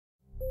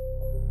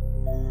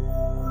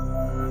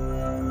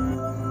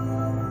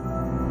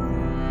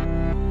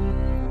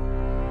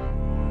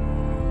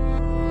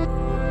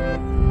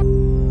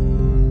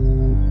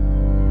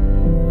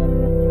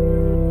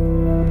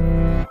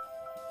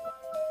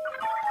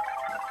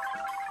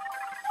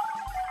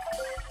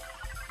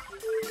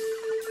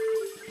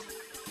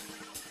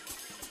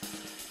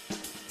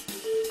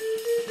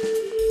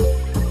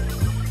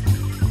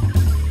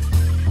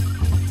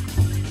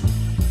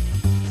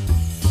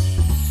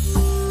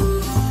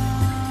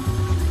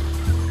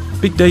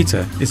Big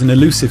data is an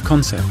elusive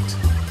concept.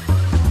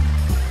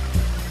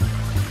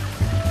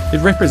 It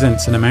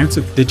represents an amount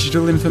of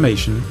digital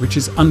information which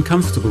is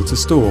uncomfortable to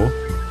store,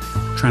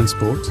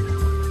 transport,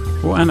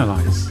 or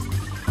analyze.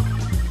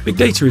 Big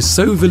data is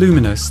so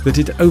voluminous that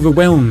it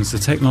overwhelms the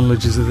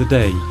technologies of the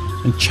day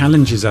and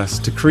challenges us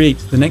to create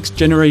the next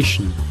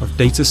generation of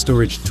data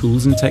storage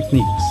tools and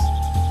techniques.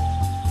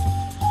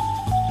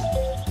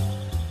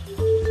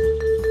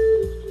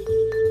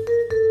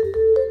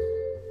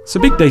 So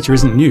big data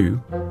isn't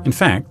new. In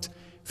fact,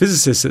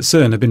 physicists at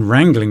CERN have been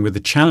wrangling with the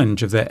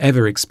challenge of their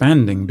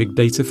ever-expanding big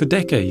data for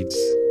decades.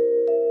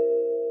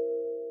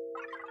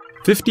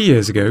 50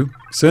 years ago,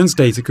 CERN's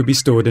data could be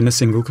stored in a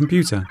single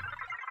computer.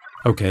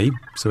 OK,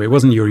 so it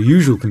wasn't your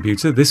usual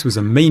computer, this was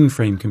a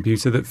mainframe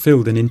computer that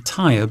filled an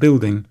entire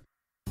building.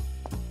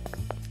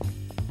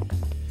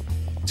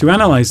 To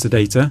analyse the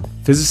data,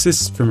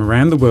 physicists from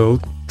around the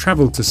world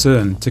travelled to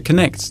CERN to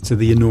connect to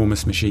the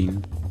enormous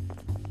machine.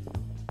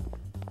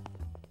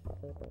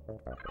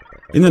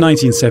 In the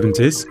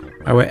 1970s,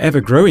 our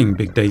ever-growing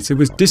big data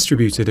was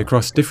distributed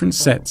across different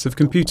sets of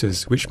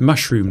computers which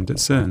mushroomed at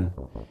CERN.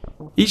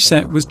 Each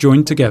set was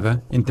joined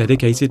together in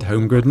dedicated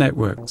home-grid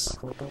networks.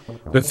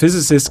 But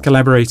physicists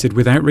collaborated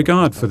without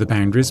regard for the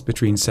boundaries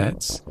between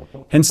sets,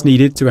 hence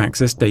needed to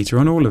access data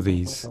on all of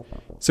these.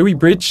 So we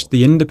bridged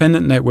the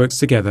independent networks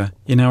together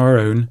in our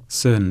own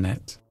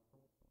CERNnet.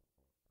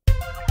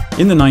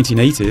 In the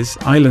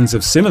 1980s, islands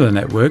of similar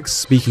networks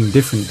speaking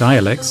different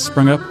dialects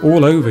sprung up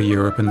all over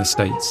Europe and the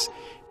States,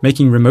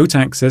 making remote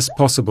access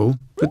possible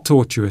but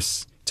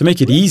tortuous. To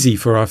make it easy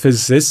for our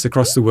physicists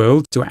across the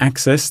world to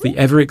access the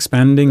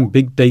ever-expanding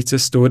big data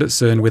stored at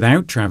CERN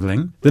without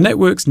travelling, the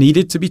networks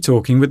needed to be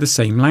talking with the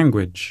same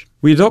language.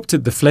 We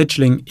adopted the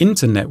fledgling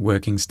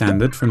internetworking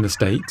standard from the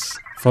States,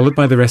 followed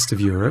by the rest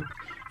of Europe,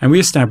 and we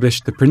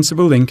established the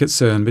principal link at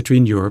CERN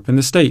between Europe and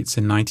the States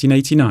in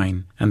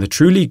 1989, and the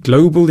truly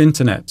global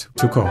internet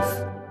took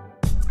off.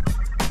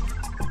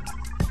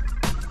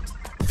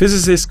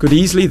 Physicists could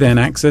easily then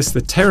access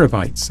the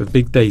terabytes of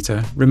big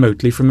data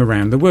remotely from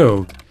around the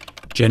world,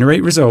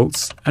 generate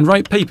results, and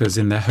write papers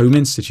in their home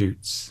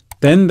institutes.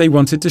 Then they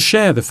wanted to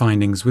share the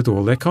findings with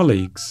all their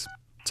colleagues.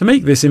 To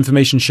make this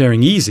information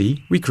sharing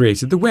easy, we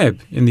created the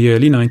web in the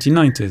early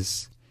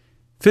 1990s.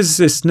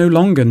 Physicists no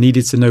longer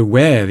needed to know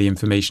where the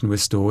information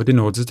was stored in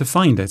order to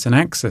find it and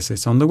access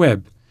it on the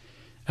web,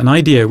 an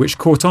idea which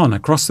caught on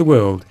across the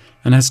world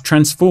and has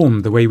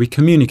transformed the way we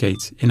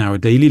communicate in our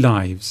daily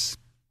lives.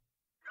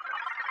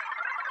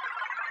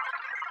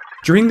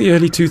 During the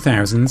early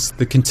 2000s,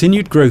 the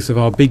continued growth of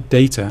our big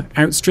data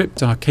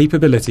outstripped our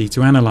capability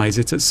to analyse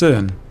it at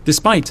CERN,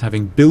 despite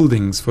having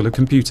buildings full of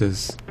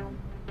computers.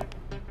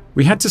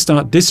 We had to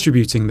start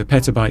distributing the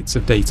petabytes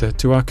of data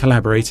to our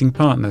collaborating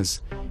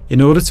partners in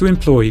order to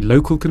employ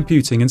local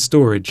computing and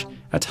storage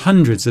at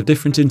hundreds of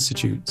different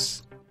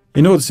institutes.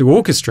 In order to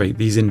orchestrate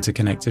these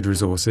interconnected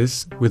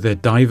resources with their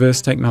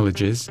diverse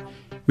technologies,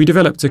 we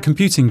developed a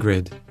computing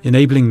grid,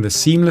 enabling the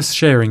seamless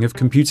sharing of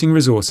computing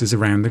resources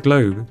around the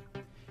globe.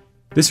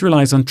 This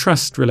relies on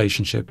trust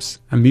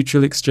relationships and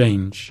mutual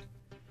exchange.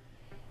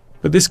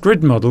 But this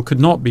grid model could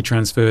not be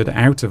transferred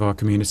out of our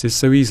communities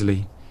so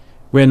easily,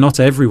 where not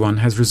everyone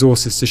has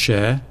resources to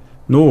share,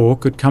 nor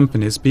could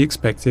companies be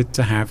expected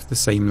to have the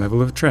same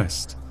level of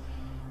trust.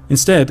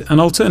 Instead,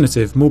 an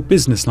alternative, more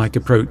business-like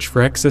approach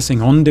for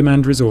accessing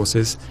on-demand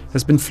resources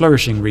has been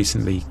flourishing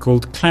recently,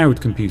 called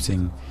cloud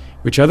computing,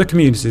 which other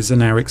communities are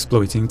now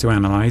exploiting to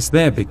analyse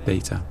their big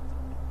data.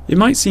 It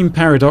might seem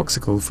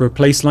paradoxical for a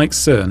place like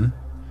CERN,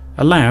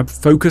 a lab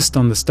focused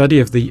on the study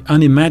of the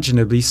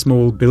unimaginably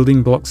small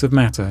building blocks of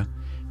matter,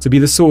 to be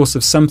the source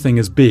of something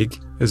as big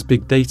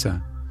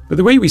data. But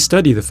the way we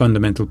study the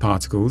fundamental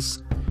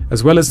particles,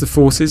 as well as the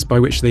forces by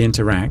which they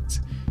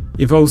interact,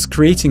 involves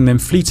creating them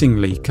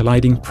fleetingly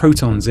colliding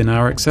protons in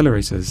our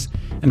accelerators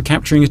and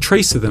capturing a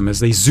trace of them as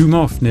they zoom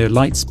off near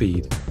light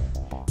speed.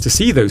 To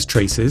see those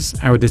traces,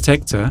 our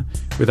detector,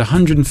 with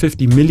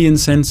 150 million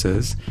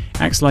sensors,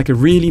 acts like a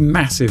really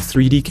massive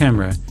 3D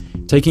camera,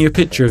 taking a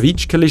picture of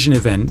each collision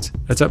event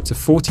at up to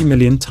 40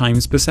 million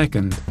times per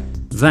second.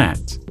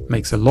 That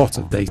makes a lot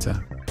of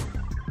data.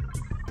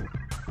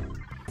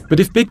 But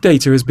if big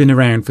data has been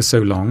around for so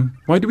long,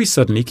 why do we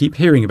suddenly keep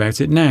hearing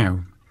about it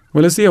now?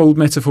 Well, as the old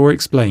metaphor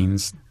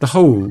explains, the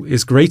whole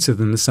is greater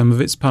than the sum of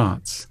its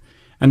parts,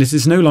 and it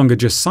is no longer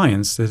just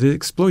science that is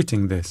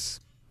exploiting this.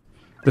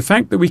 The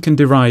fact that we can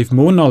derive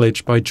more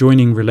knowledge by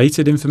joining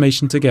related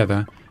information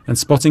together and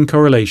spotting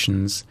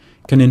correlations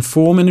can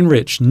inform and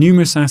enrich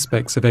numerous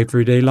aspects of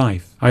everyday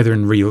life, either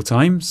in real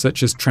time,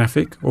 such as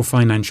traffic or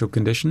financial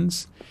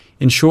conditions,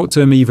 in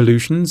short-term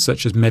evolutions,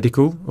 such as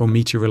medical or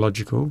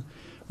meteorological,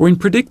 or in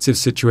predictive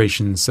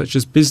situations, such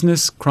as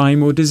business,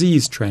 crime or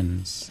disease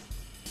trends.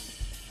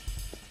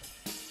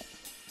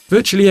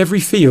 Virtually every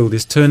field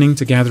is turning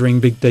to gathering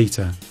big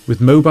data,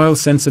 with mobile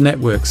sensor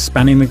networks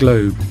spanning the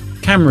globe,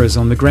 cameras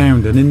on the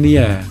ground and in the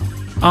air,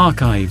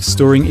 archives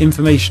storing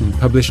information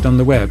published on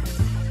the web,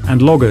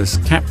 and loggers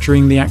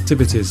capturing the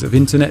activities of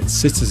Internet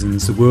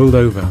citizens the world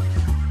over.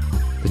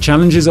 The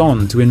challenge is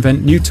on to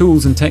invent new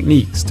tools and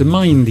techniques to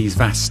mine these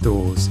vast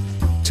stores,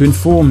 to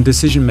inform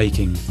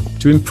decision-making,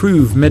 to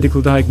improve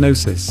medical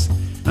diagnosis,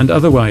 and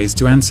otherwise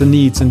to answer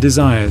needs and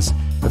desires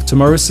of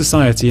tomorrow's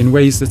society in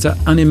ways that are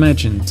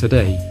unimagined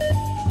today.